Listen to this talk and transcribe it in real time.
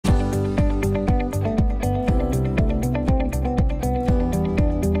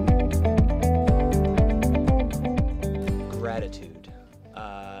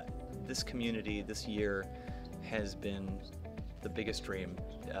this year has been the biggest dream,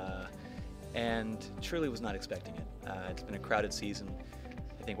 and truly was not expecting it. It's been a crowded season.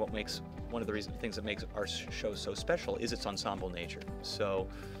 I think one of the things that makes our show so special is its ensemble nature. So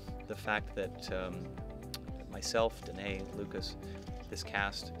the fact that myself, Danae, Lucas, this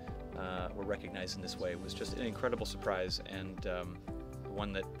cast were recognized in this way was just an incredible surprise, and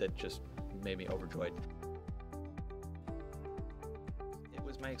one that just made me overjoyed. It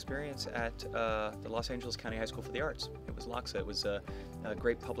was my experience at the Los Angeles County High School for the Arts. It was LACHSA. It was a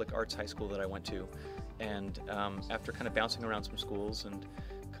great public arts high school that I went to, and after kind of bouncing around some schools and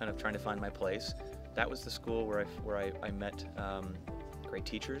kind of trying to find my place, that was the school where I met great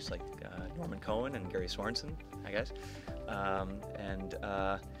teachers like Norman Cohen and Gary Sorensen, I guess, and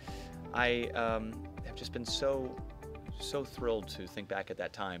I have just been so thrilled to think back at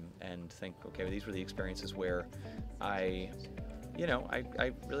that time and think, okay, these were the experiences where I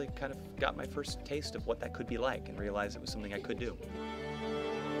really kind of got my first taste of what that could be like and realized it was something I could do.